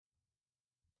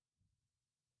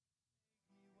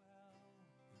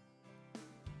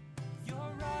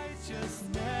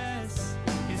Righteousness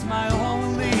is my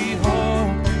only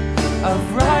hope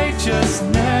of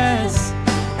righteousness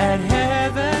at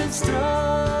heaven's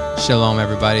throne. Shalom,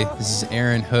 everybody. This is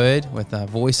Aaron Hood with the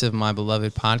Voice of My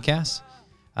Beloved podcast.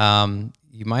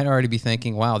 You might already be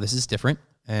thinking, wow, this is different.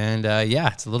 And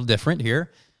yeah, it's a little different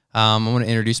here. I'm going to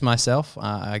introduce myself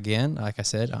again. Like I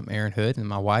said, I'm Aaron Hood, and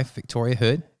my wife, Victoria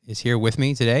Hood, is here with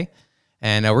me today.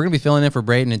 And we're going to be filling in for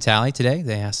Braden and Tally today.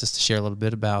 They asked us to share a little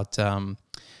bit about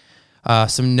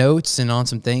some notes and on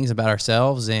some things about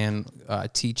ourselves and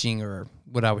teaching or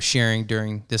what I was sharing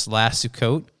during this last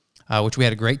Sukkot, which we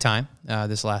had a great time.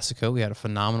 This last Sukkot, we had a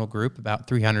phenomenal group, about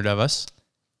 300 of us,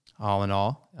 all in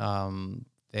all.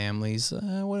 Families,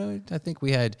 I think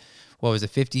we had,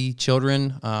 50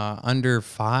 children under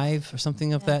 5 or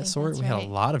something of that sort. We had a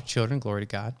lot of children, glory to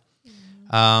God.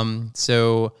 Mm-hmm.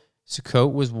 So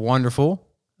Sukkot was wonderful.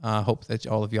 Hope that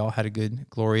all of y'all had a good,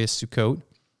 glorious Sukkot.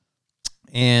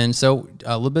 And so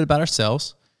a little bit about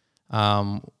ourselves.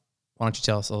 Why don't you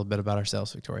tell us a little bit about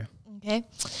ourselves, Victoria? Okay.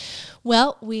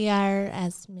 Well, we are,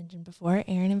 as mentioned before,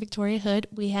 Aaron and Victoria Hood.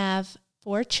 We have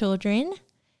 4 children.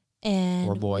 And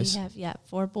 4 boys. We have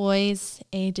 4 boys,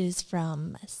 ages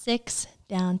from 6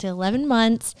 down to 11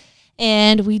 months.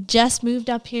 And we just moved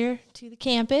up here to the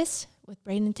campus with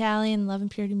Braden and Tally and Love and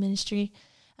Purity Ministry.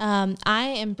 I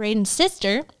am Braden's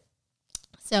sister,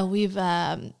 so we've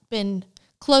been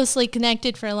closely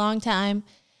connected for a long time,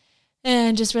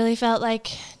 and just really felt like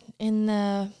in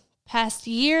the past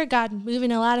year, God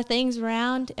moving a lot of things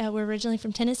around. We're originally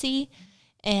from Tennessee,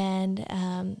 and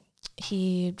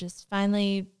he just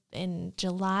finally, in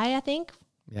July, I think.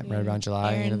 Yeah, right around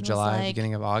July, Aaron end of July, like,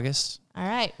 beginning of August. All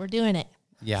right, we're doing it.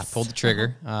 Yeah, pulled the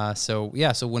trigger. So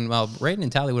when Braden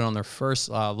and Tally went on their first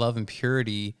Love and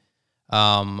Purity,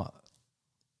 what's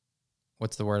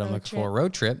the word I'm looking for?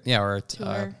 Road trip. Yeah, or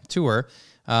tour.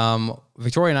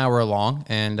 Victoria and I were along,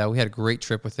 and we had a great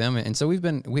trip with them. And so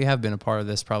we have been a part of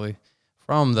this probably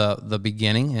from the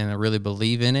beginning, and I really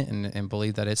believe in it and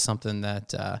believe that it's something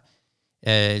that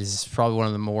is probably one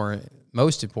of the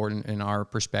most important in our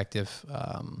perspective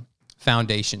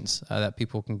foundations that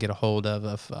people can get a hold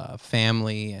of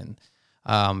family and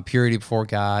purity before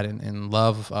God and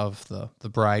love of the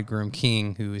bridegroom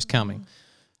king who is coming.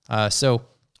 So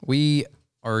we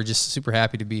are just super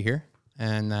happy to be here,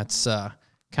 and that's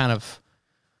kind of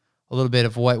a little bit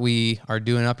of what we are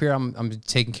doing up here. I'm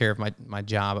taking care of my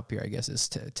job up here, I guess, is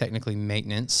technically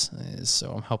maintenance.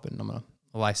 So I'm a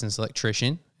licensed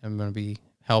electrician. I'm going to be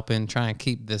helping try and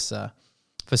keep this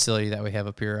facility that we have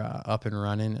up here up and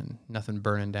running and nothing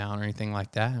burning down or anything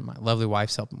like that. And my lovely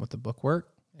wife's helping with the bookwork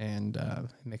and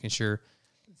making sure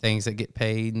things that get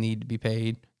paid need to be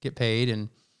paid, get paid, and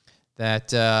that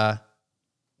the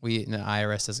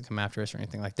IRS doesn't come after us or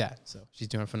anything like that. So she's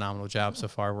doing a phenomenal job so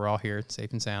far. We're all here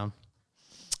safe and sound.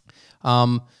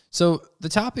 So the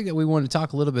topic that we wanted to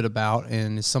talk a little bit about,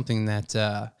 and is something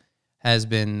that has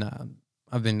been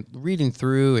I've been reading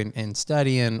through and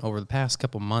studying over the past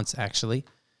couple months, actually.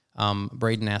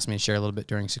 Braden asked me to share a little bit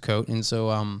during Sukkot, and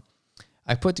so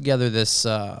I put together this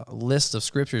list of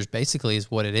scriptures, basically is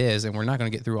what it is, and we're not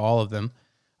going to get through all of them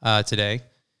today.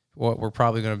 What we're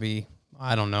probably going to be,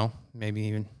 I don't know, maybe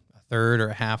even a third or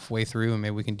halfway through, and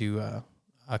maybe we can do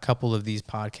a couple of these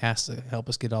podcasts to help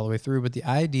us get all the way through. But the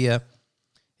idea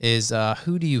is,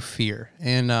 who do you fear?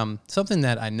 And something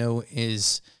that I know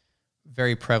is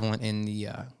very prevalent in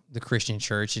the Christian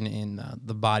church and in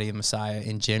the body of Messiah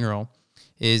in general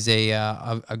is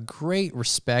a great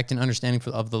respect and understanding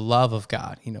of the love of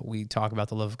God. You know, we talk about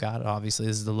the love of God. Obviously,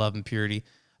 this is the Love and Purity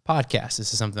podcast.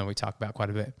 This is something that we talk about quite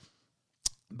a bit.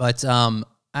 But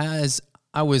as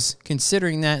I was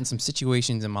considering that in some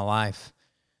situations in my life,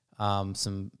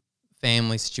 some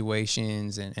family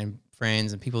situations and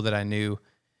friends and people that I knew,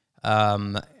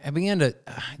 I began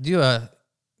to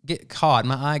get caught.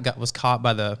 My eye was caught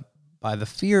by the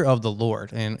fear of the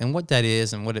Lord and what that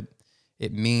is and what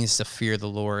it means to fear the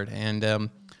Lord. And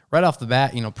right off the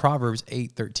bat, Proverbs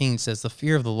 8:13 says the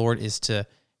fear of the Lord is to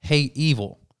hate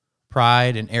evil,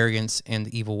 pride and arrogance and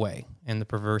the evil way, and the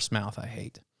perverse mouth I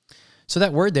hate. So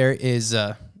that word there is,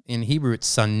 in Hebrew, it's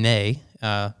saneh.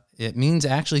 It means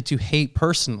actually to hate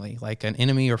personally, like an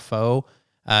enemy or foe,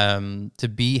 to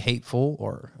be hateful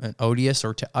or odious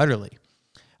or to utterly.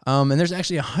 And there's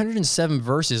actually 107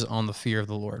 verses on the fear of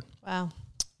the Lord. Wow.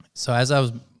 So as I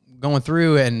was going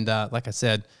through, and like I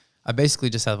said, I basically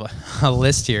just have a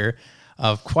list here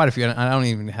of quite a few. I don't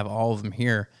even have all of them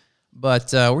here.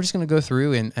 But we're just going to go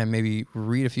through and maybe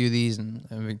read a few of these and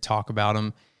maybe talk about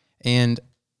them. And,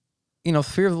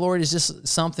 fear of the Lord is just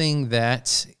something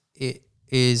that it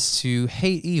is to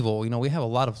hate evil. We have a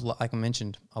lot of, like I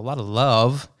mentioned, a lot of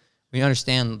love we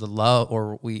understand the love,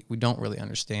 or we don't really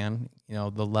understand,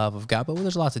 the love of God, but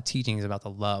there's lots of teachings about the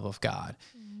love of God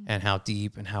and how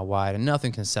deep and how wide, and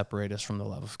nothing can separate us from the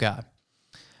love of God.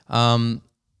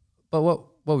 But what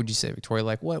would you say, Victoria?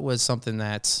 Like, what was something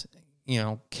that,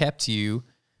 kept you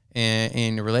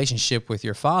in a relationship with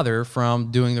your father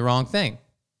from doing the wrong thing?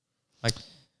 Like,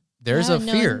 there's a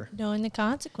fear. Knowing the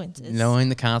consequences. Knowing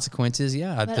the consequences,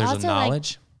 yeah. But there's also, a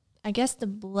knowledge. I guess the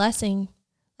blessing,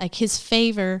 like his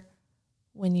favor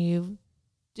when you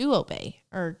do obey,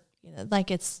 or,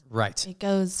 it's right. It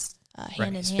goes hand in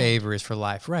hand. His favor is for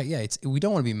life. Right, yeah. We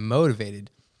don't want to be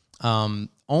motivated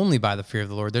only by the fear of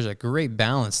the Lord. There's a great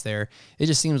balance there. It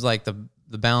just seems like the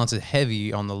balance is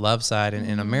heavy on the love side. And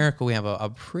in America, we have a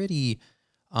pretty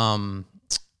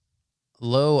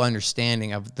low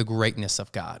understanding of the greatness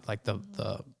of God, like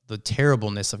the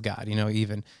terribleness of God.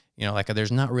 Like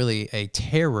there's not really a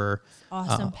terror.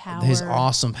 Awesome power. His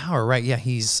awesome power, right? Yeah,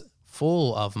 he's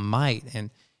full of might and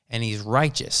he's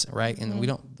righteous, right? And we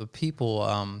don't. The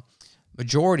people,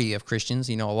 majority of Christians,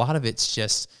 a lot of it's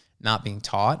just not being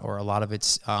taught, or a lot of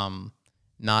it's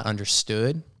not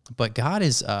understood. But God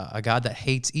is a God that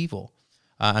hates evil.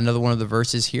 Another one of the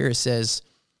verses here, it says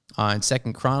in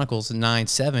 2 Chronicles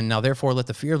 9:7, "Now therefore let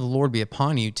the fear of the Lord be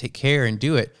upon you. Take care and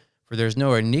do it, for there's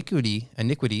no iniquity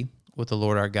with the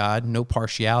Lord our God, no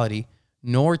partiality,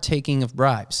 nor taking of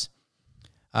bribes."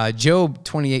 Job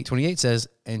 28:28 says,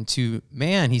 "And to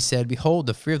man he said, behold,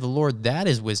 the fear of the Lord, that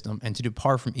is wisdom, and to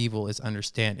depart from evil is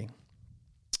understanding."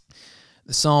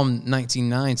 Psalm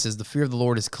 19:9 says, "The fear of the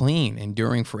Lord is clean,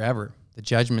 enduring forever. The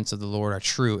judgments of the Lord are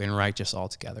true and righteous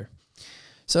altogether."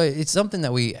 So it's something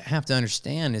that we have to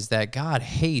understand, is that God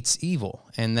hates evil,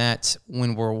 and that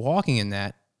when we're walking in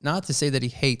that, not to say that he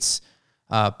hates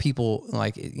people,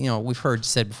 like, we've heard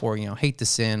said before, hate the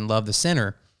sin, love the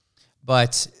sinner,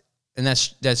 and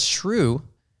that's true,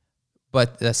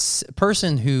 but the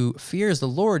person who fears the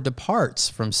Lord departs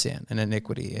from sin and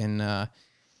iniquity, and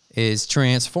is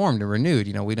transformed and renewed.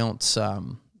 We don't.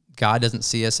 God doesn't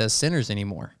see us as sinners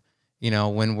anymore.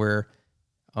 When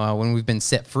we've been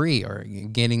set free or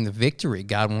getting the victory,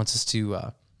 God wants us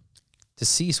to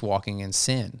cease walking in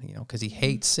sin. Because he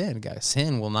hates sin. God,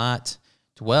 sin will not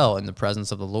dwell in the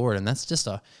presence of the Lord, and that's just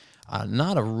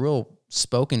not a real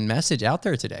spoken message out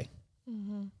there today.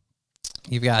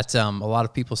 You've got a lot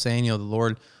of people saying, the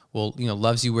Lord will,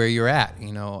 loves you where you're at,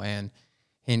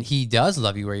 and he does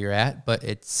love you where you're at, but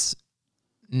it's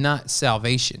not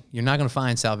salvation. You're not going to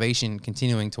find salvation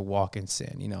continuing to walk in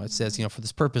sin. It says, for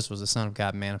this purpose was the Son of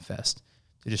God manifest,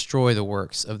 to destroy the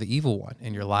works of the evil one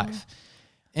in your life.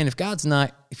 And if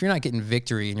you're not getting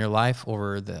victory in your life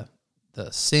over the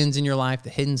sins in your life, the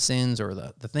hidden sins, or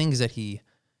the things that he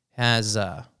has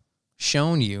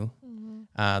shown you,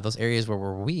 those areas where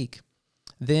we're weak,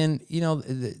 then,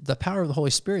 the power of the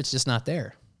Holy Spirit's just not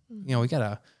there. We got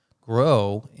to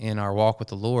grow in our walk with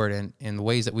the Lord, and the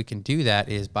ways that we can do that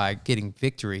is by getting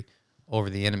victory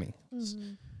over the enemy.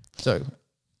 So,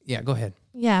 yeah, go ahead.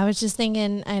 Yeah, I was just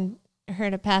thinking, I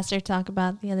heard a pastor talk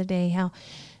about the other day how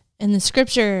in the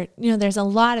scripture, there's a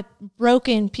lot of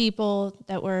broken people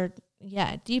that were,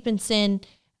 deep in sin,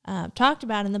 talked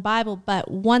about in the Bible, but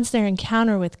once their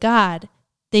encounter with God,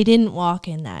 they didn't walk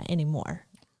in that anymore.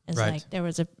 It's like there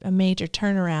was a major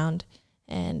turnaround.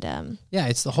 And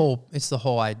it's the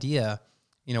whole idea.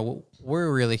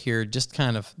 We're really here just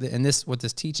kind of, and what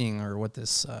this teaching, or what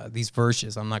this these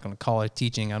verses, I'm not going to call it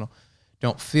teaching. I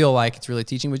don't feel like it's really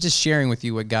teaching, but just sharing with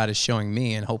you what God is showing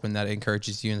me, and hoping that it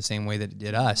encourages you in the same way that it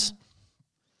did us.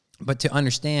 But to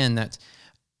understand that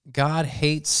God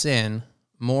hates sin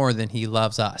more than he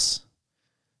loves us.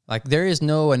 Like, there is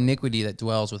no iniquity that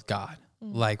dwells with God.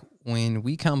 Like, when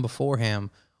we come before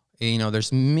him,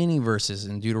 there's many verses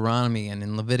in Deuteronomy and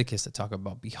in Leviticus that talk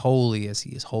about, be holy as he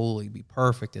is holy, be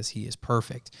perfect as he is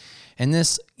perfect. And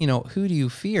this, who do you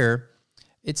fear?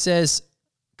 It says,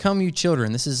 come you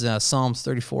children. This is Psalms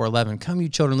 34:11. Come you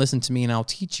children, listen to me, and I'll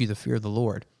teach you the fear of the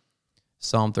Lord.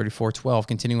 Psalm 34:12,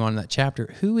 continuing on in that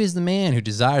chapter. Who is the man who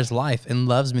desires life and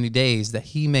loves many days, that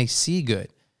he may see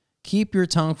good? Keep your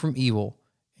tongue from evil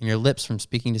and your lips from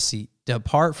speaking deceit.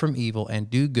 Depart from evil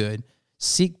and do good.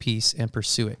 Seek peace and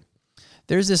pursue it.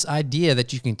 There's this idea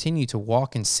that you continue to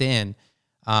walk in sin,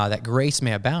 that grace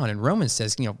may abound. And Romans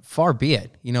says, far be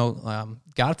it.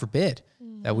 God forbid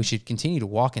that we should continue to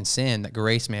walk in sin, that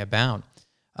grace may abound.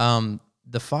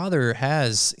 The Father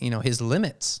has, his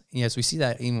limits. As we see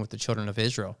that even with the children of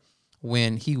Israel,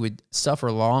 when he would suffer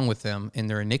along with them in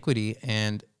their iniquity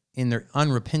and in their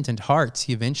unrepentant hearts,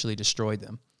 he eventually destroyed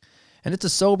them. And it's a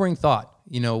sobering thought.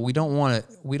 We don't want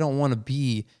to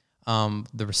be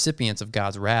the recipients of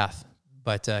God's wrath,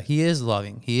 but he is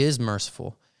loving. He is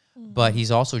merciful, but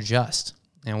he's also just,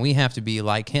 and we have to be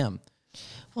like him.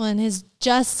 Well, and his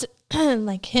just,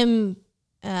 like him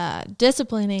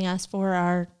disciplining us for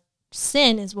our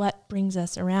sin is what brings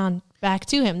us around back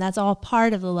to him. That's all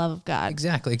part of the love of God.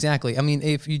 Exactly. I mean,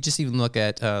 if you just even look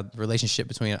at the relationship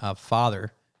between a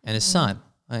father and his son.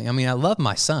 I mean, I love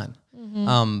my son,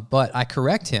 but I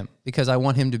correct him because I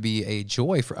want him to be a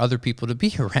joy for other people to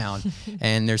be around.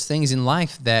 And there's things in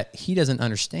life that he doesn't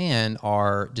understand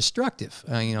are destructive.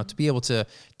 To be able to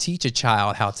teach a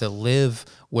child how to live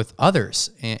with others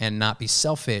and not be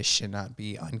selfish and not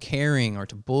be uncaring or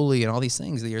to bully and all these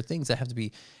things. They are things that have to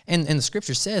be, and the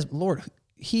scripture says, Lord,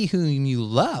 he whom you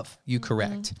love, you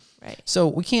correct. Right. So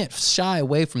we can't shy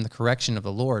away from the correction of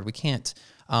the Lord. We can't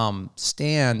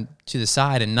stand to the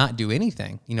side and not do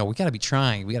anything. We got to be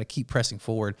trying. We got to keep pressing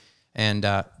forward. And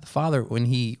the Father, when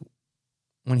he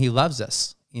loves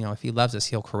us, if he loves us,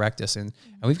 he'll correct us. And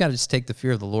we've got to just take the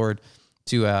fear of the Lord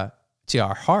to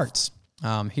our hearts.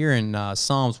 Here in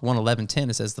Psalms 111:10,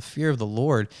 it says, "The fear of the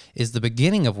Lord is the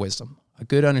beginning of wisdom. A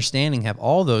good understanding have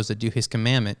all those that do his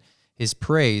commandment. His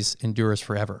praise endures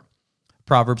forever."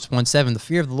 Proverbs 1:7, "The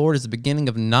fear of the Lord is the beginning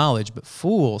of knowledge, but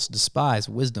fools despise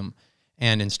wisdom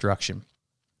and instruction."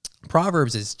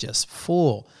 Proverbs is just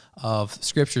full of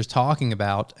scriptures talking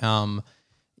about,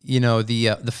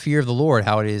 the fear of the Lord,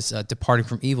 how it is departing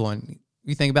from evil. And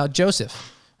you think about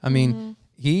Joseph. I mean,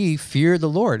 he feared the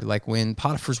Lord. Like when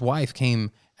Potiphar's wife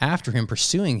came after him,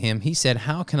 pursuing him, he said,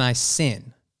 "How can I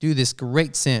sin, do this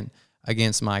great sin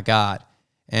against my God?"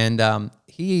 And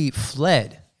he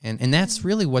fled. And that's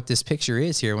really what this picture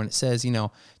is here when it says,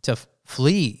 to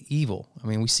flee evil. I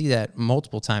mean, we see that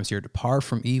multiple times here. Depart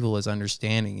from evil is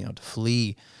understanding, to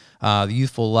flee the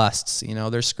youthful lusts.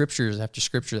 There's scriptures after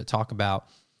scripture that talk about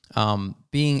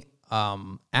being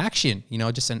action,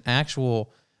 just an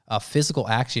actual physical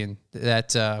action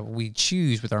that we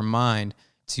choose with our mind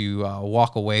to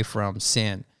walk away from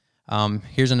sin.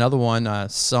 Here's another one,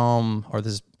 this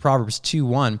is Proverbs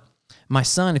 2:1. "My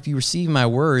son, if you receive my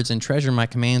words and treasure my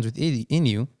commands within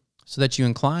you, so that you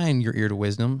incline your ear to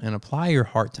wisdom and apply your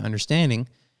heart to understanding.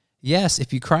 Yes,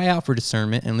 if you cry out for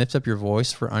discernment and lift up your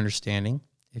voice for understanding,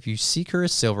 if you seek her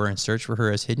as silver and search for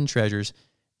her as hidden treasures,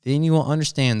 then you will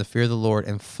understand the fear of the Lord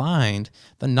and find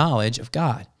the knowledge of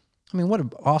God." I mean, what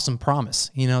an awesome promise,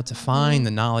 to find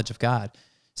the knowledge of God.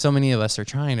 So many of us are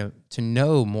trying to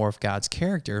know more of God's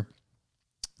character,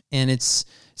 and it's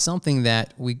something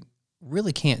that we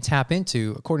really can't tap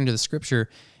into, according to the scripture,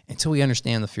 until we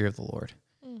understand the fear of the Lord.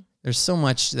 There's so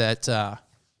much that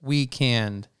we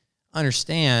can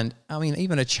understand. I mean,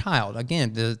 even a child,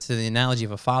 again, to the analogy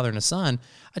of a father and a son,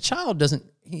 a child doesn't,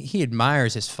 he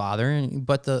admires his father,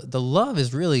 but the love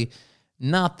is really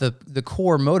not the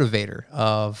core motivator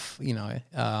of,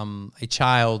 a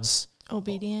child's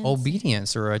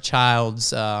obedience or a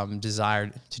child's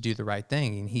desire to do the right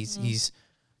thing. And he's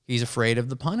afraid of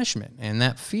the punishment. And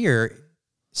that fear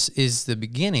is the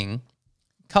beginning,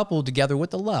 coupled together with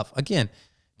the love. Again,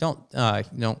 don't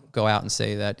go out and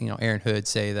say that, Aaron Hood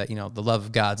say that, the love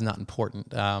of God's not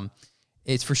important.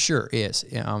 It's for sure is.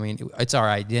 I mean, it's our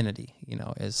identity,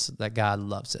 is that God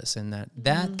loves us, and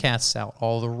that casts out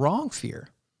all the wrong fear.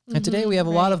 And today we have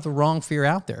a lot of the wrong fear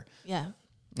out there. Yeah.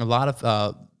 A lot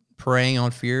of preying on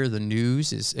fear. The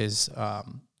news is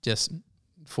just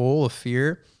full of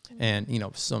fear. And,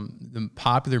 the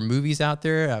popular movies out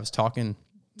there. I was talking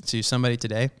to somebody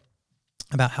today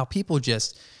about how people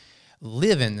just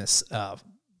live in this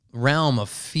realm of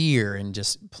fear and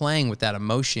just playing with that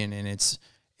emotion. And it's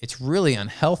really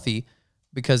unhealthy,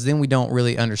 because then we don't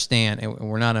really understand, and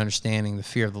we're not understanding the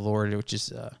fear of the Lord, which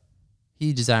is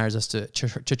he desires us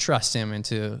to trust him and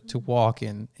to walk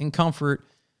in comfort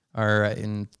or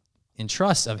in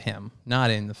trust of him, not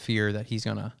in the fear that he's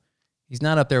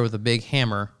not up there with a big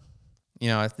hammer.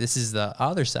 If this is the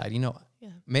other side,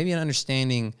 maybe an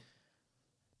understanding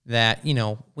that,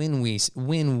 when we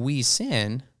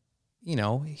sin,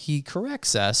 he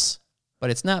corrects us, but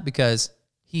it's not because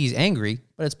he's angry,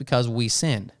 but it's because we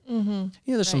sinned.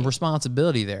 There's some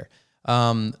responsibility there.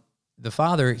 The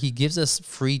Father, he gives us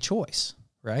free choice,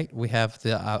 right? We have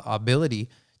the ability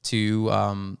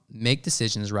to make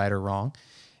decisions, right or wrong.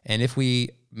 And if we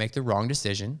make the wrong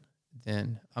decision,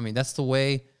 then, that's the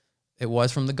way it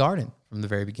was from the garden, from the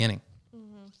very beginning.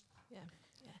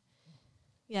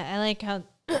 Yeah, I like how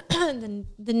the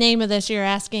name of this, you're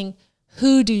asking,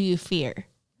 who do you fear?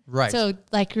 Right. So,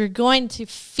 you're going to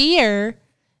fear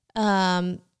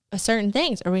certain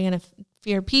things. Are we going to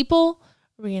fear people?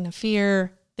 Are we going to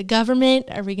fear the government?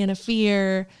 Are we going to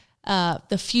fear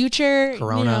the future,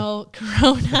 Corona.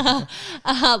 Corona,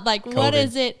 like what COVID.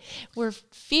 is it we're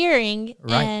fearing?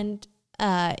 Right. And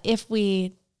if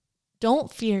we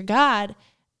don't fear God,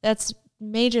 that's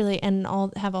majorly, and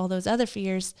have all those other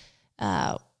fears,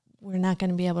 we're not going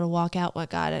to be able to walk out what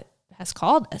God has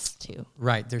called us to.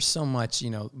 Right. There's so much,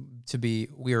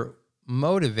 we're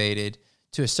motivated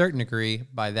to a certain degree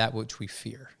by that which we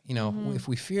fear. If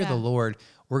we fear the Lord,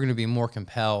 we're going to be more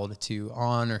compelled to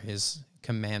honor his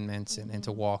commandments and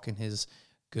to walk in his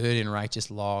good and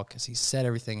righteous law, because he set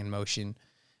everything in motion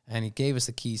and he gave us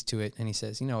the keys to it. And he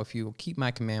says, if you keep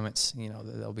my commandments,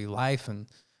 there'll be life and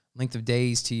length of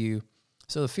days to you.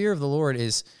 So the fear of the Lord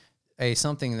is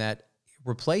something that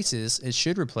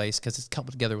should replace, because it's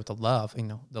coupled together with the love.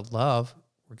 The love,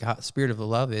 where God, spirit of the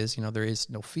love is, there is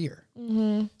no fear.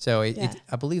 Mm-hmm. So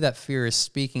I believe that fear is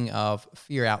speaking of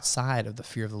fear outside of the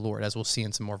fear of the Lord, as we'll see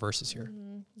in some more verses here.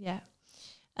 Mm-hmm.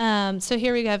 Yeah. So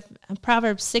here we have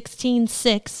Proverbs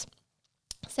 16:6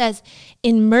 says,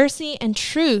 "In mercy and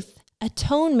truth,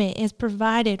 atonement is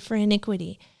provided for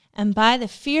iniquity, and by the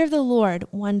fear of the Lord,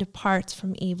 one departs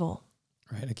from evil."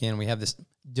 Right. Again, we have this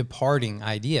departing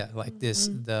idea, like this,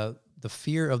 the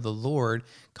fear of the Lord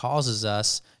causes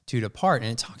us to depart.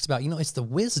 And it talks about, it's the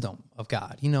wisdom of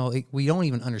God. We don't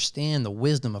even understand the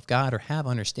wisdom of God or have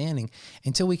understanding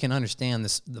until we can understand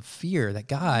the fear that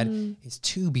God is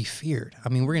to be feared. I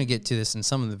mean, we're going to get to this in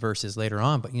some of the verses later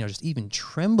on, but, just even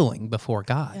trembling before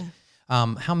God.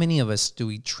 Yeah. How many of us do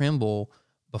we tremble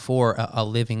before a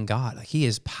living God? Like, he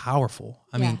is powerful.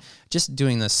 I mean, just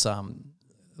doing this,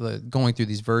 going through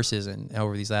these verses and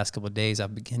over these last couple of days,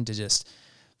 I've begun to just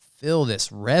feel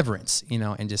this reverence,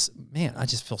 and just, man, I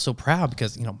just feel so proud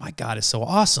because, my God is so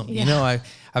awesome. Yeah.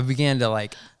 I began to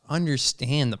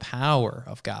understand the power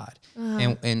of God,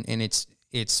 and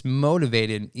it's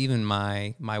motivated even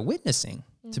my witnessing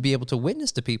to be able to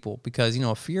witness to people, because,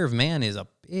 a fear of man is a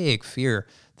big fear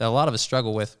that a lot of us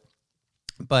struggle with.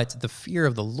 But the fear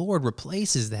of the Lord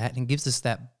replaces that and gives us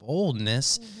that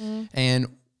boldness. Mm-hmm. And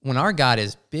when our God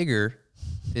is bigger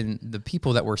than the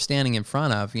people that we're standing in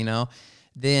front of,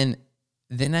 then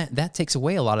that takes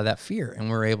away a lot of that fear, and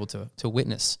we're able to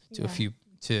witness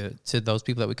to those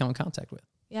people that we come in contact with.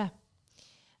 Yeah.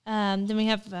 Then we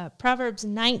have Proverbs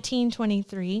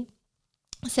 19:23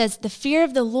 says, "The fear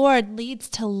of the Lord leads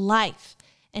to life,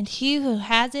 and he who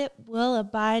has it will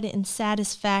abide in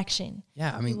satisfaction.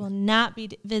 Yeah, I mean, he will not be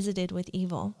visited with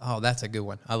evil." Oh, that's a good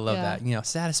one. I love that.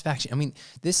 Satisfaction. I mean,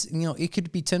 this, it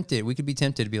could be tempted. We could be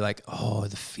tempted to be like, oh,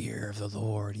 the fear of the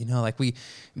Lord,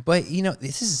 but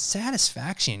this is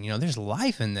satisfaction. There's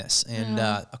life in this. And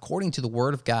according to the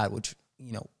word of God, which,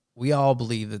 we all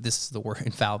believe that this is the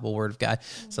infallible word of God.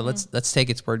 Mm-hmm. So let's take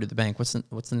its word to the bank. What's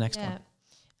the next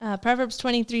one? Proverbs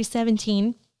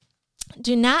 23:17.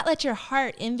 "Do not let your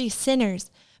heart envy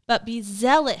sinners, but be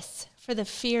zealous for the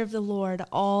fear of the Lord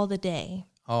all the day."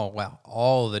 Oh, wow.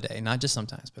 All the day. Not just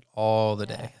sometimes, but all the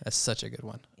day. That's such a good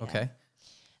one. Yeah. Okay.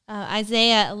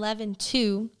 Isaiah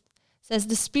 11:2 says,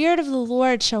 "The Spirit of the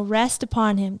Lord shall rest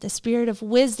upon him, the Spirit of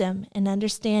wisdom and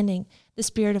understanding, the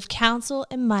Spirit of counsel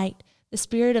and might, the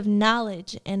Spirit of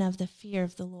knowledge and of the fear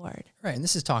of the Lord." Right. And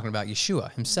this is talking about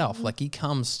Yeshua himself. Mm-hmm. Like, he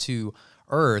comes to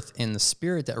earth, and the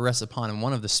spirit that rests upon him,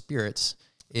 one of the spirits,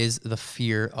 is the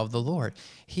fear of the Lord.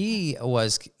 He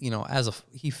was,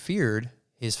 he feared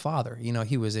his Father.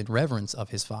 He was in reverence of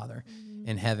his Father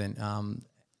in heaven.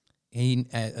 He,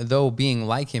 though being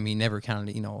like him, he never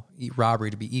counted,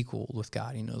 robbery to be equal with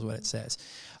God. He knows what it says.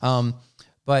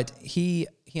 But he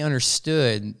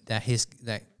understood that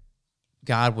that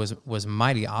God was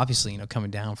mighty, obviously, coming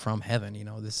down from heaven.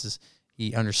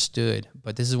 He understood.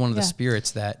 But this is one of the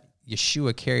spirits that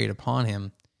Yeshua carried upon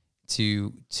him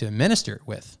to minister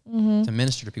with, to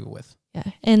minister to people with. Yeah.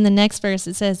 In the next verse,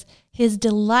 it says, "His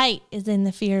delight is in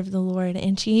the fear of the Lord,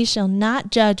 and he shall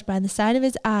not judge by the sight of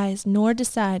his eyes, nor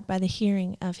decide by the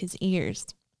hearing of his ears."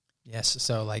 Yes.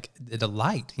 So the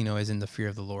delight, is in the fear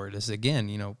of the Lord. This is,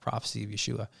 again, prophecy of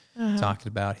Yeshua talking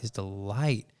about his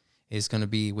delight is going to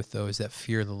be with those that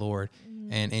fear the Lord.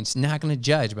 And it's not going to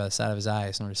judge by the sight of his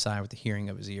eyes, nor decide with the hearing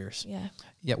of his ears. Yeah.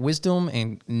 Yet wisdom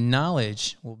and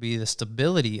knowledge will be the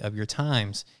stability of your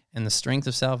times and the strength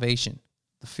of salvation.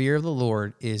 The fear of the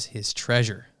Lord is his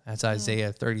treasure. That's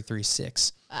Isaiah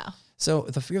 33:6. Wow. So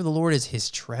the fear of the Lord is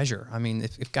his treasure. I mean,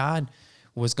 if God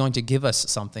was going to give us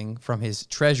something from his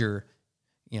treasure,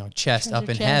 chest treasure up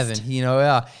in chest.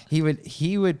 heaven,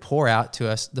 he would pour out to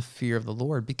us the fear of the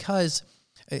Lord, because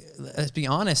let's be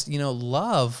honest,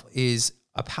 love is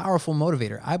a powerful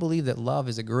motivator. I believe that love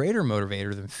is a greater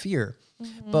motivator than fear.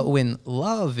 Mm-hmm. But when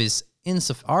love is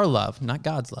our love, not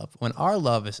God's love, when our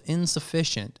love is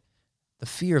insufficient, the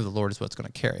fear of the Lord is what's going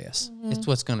to carry us. It's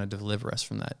what's going to deliver us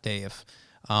from that day of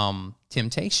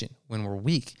temptation when we're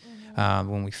weak,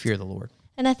 when we fear the Lord.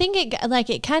 And I think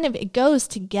it goes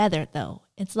together though.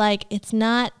 It's like, it's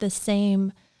not the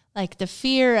same, like the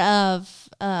fear of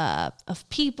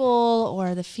people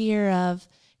or the fear of,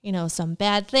 some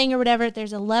bad thing or whatever.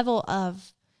 There's a level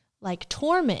of like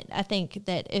torment, I think,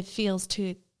 that it feels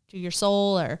to your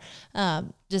soul, or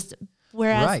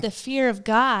whereas the fear of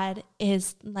God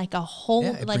is like a whole,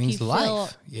 it like brings you life. feel,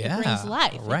 Yeah. it brings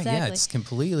life. Right. Exactly. Yeah. It's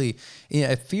completely,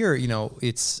 fear,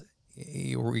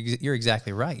 you're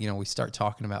exactly right. We start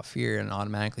talking about fear and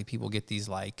automatically people get these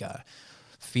like,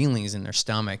 feelings in their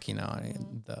stomach,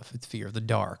 the fear of the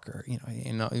dark, or,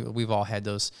 we've all had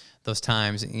those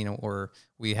times, or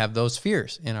we have those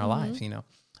fears in our lives,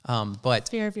 but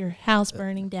Fear of your house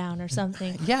burning down or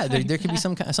something. yeah, there could be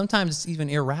sometimes it's even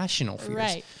irrational fears.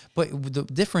 Right. But the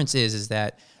difference is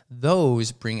that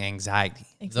those bring anxiety.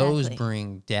 Those Exactly.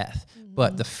 bring death.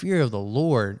 But the fear of the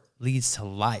Lord leads to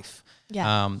life.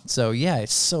 Yeah.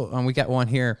 It's so, we got one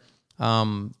here,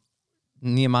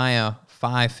 Nehemiah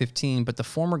 5:15, but the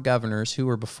former governors who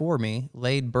were before me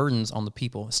laid burdens on the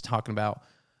people. It's talking about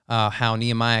how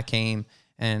Nehemiah came,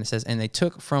 and it says, and they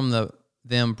took from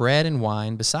them bread and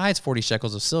wine, besides 40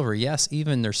 shekels of silver. Yes,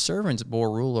 even their servants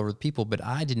bore rule over the people, but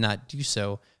I did not do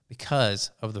so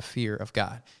because of the fear of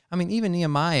God. I mean, even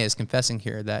Nehemiah is confessing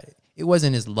here that it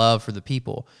wasn't his love for the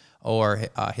people or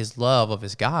his love of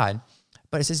his God,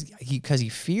 but it says because he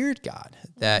feared God,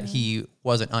 that he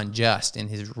wasn't unjust in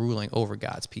his ruling over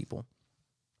God's people.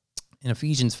 In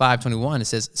Ephesians 5:21, it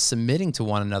says, submitting to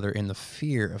one another in the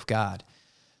fear of God.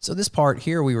 So this part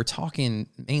here, we were talking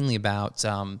mainly about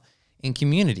in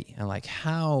community, and like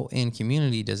how in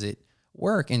community does it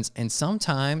work? And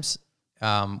sometimes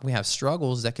we have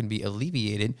struggles that can be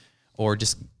alleviated or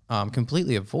just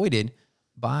completely avoided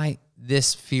by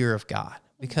this fear of God.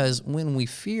 Because when we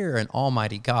fear an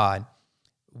almighty God,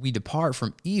 we depart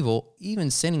from evil, even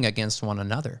sinning against one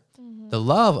another. The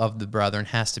love of the brethren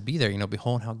has to be there.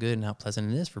 Behold how good and how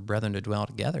pleasant it is for brethren to dwell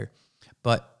together.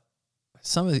 But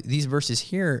some of these verses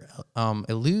here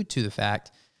allude to the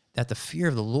fact that the fear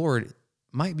of the Lord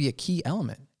might be a key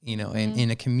element,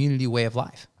 in a community way of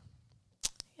life.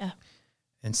 Yeah.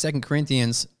 In 2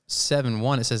 Corinthians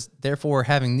 7:1, it says, therefore,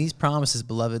 having these promises,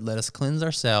 beloved, let us cleanse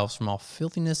ourselves from all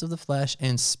filthiness of the flesh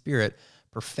and spirit,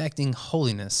 perfecting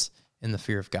holiness in the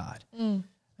fear of God.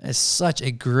 It's such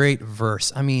a great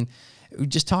verse. I mean,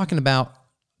 just talking about,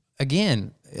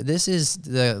 again, this is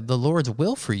the Lord's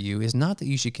will for you is not that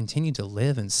you should continue to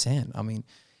live in sin. I mean,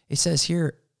 it says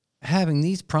here, having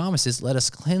these promises, let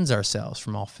us cleanse ourselves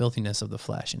from all filthiness of the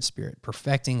flesh and spirit,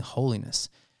 perfecting holiness.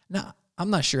 Now, I'm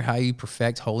not sure how you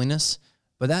perfect holiness,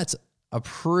 but that's a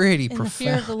pretty In profound. the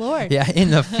fear of the Lord. Yeah,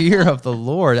 in the fear of the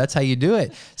Lord. That's how you do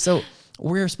it. So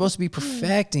we're supposed to be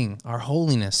perfecting our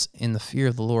holiness in the fear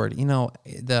of the Lord.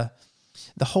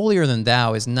 The holier than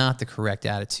thou is not the correct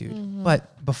attitude.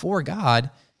 But before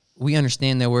God, we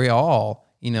understand that we all,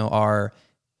 are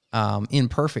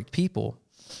imperfect people.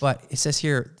 But it says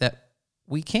here that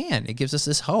we can. It gives us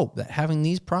this hope that having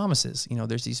these promises,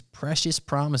 there's these precious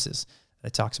promises that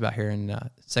it talks about here in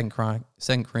 2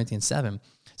 Corinthians 7. It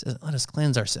says, let us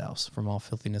cleanse ourselves from all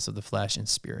filthiness of the flesh and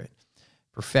spirit,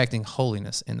 perfecting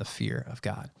holiness in the fear of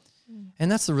God.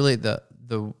 And that's really the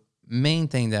main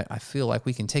thing that I feel like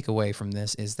we can take away from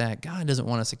this is that God doesn't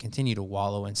want us to continue to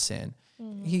wallow in sin.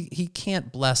 He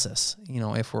can't bless us,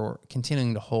 if we're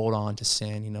continuing to hold on to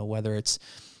sin, whether it's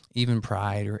even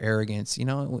pride or arrogance,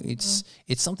 it's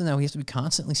something that we have to be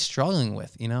constantly struggling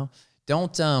with,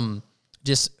 Don't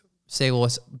just say, well,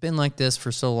 it's been like this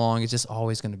for so long, it's just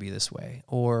always going to be this way.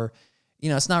 Or,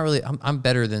 it's not really, I'm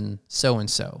better than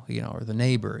so-and-so, or the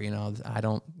neighbor, I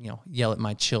don't, yell at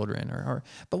my children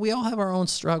but we all have our own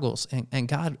struggles, and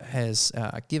God has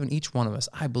given each one of us,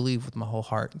 I believe with my whole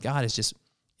heart, God is just,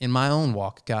 in my own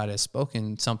walk, God has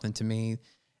spoken something to me,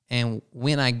 and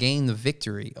when I gain the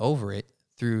victory over it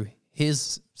through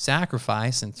his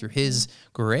sacrifice and through his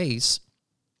grace,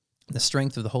 the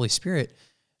strength of the Holy Spirit,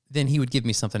 then he would give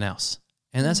me something else.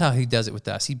 And that's how he does it with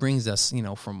us. He brings us,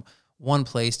 from one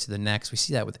place to the next. We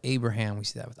see that with Abraham. We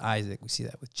see that with Isaac. We see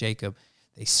that with Jacob.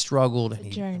 They struggled,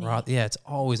 and it's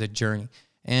always a journey.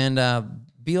 And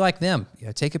be like them.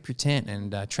 Take up your tent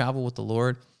and travel with the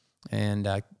Lord, and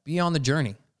be on the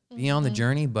journey. Be on the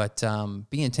journey, but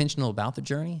be intentional about the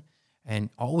journey, and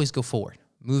always go forward,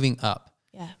 moving up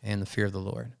in the fear of the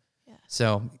Lord. Yeah.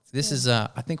 So this is, I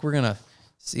think we're going to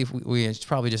see if we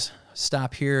probably just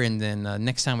stop here, and then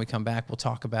next time we come back, we'll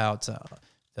talk about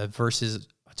the verses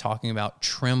talking about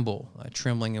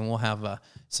trembling, and we'll have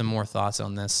some more thoughts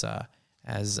on this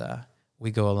as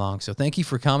we go along. So thank you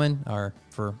for coming or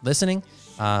for listening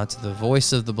to the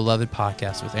Voice of the Beloved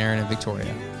podcast with Aaron and Victoria.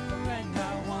 And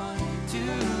I want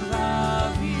to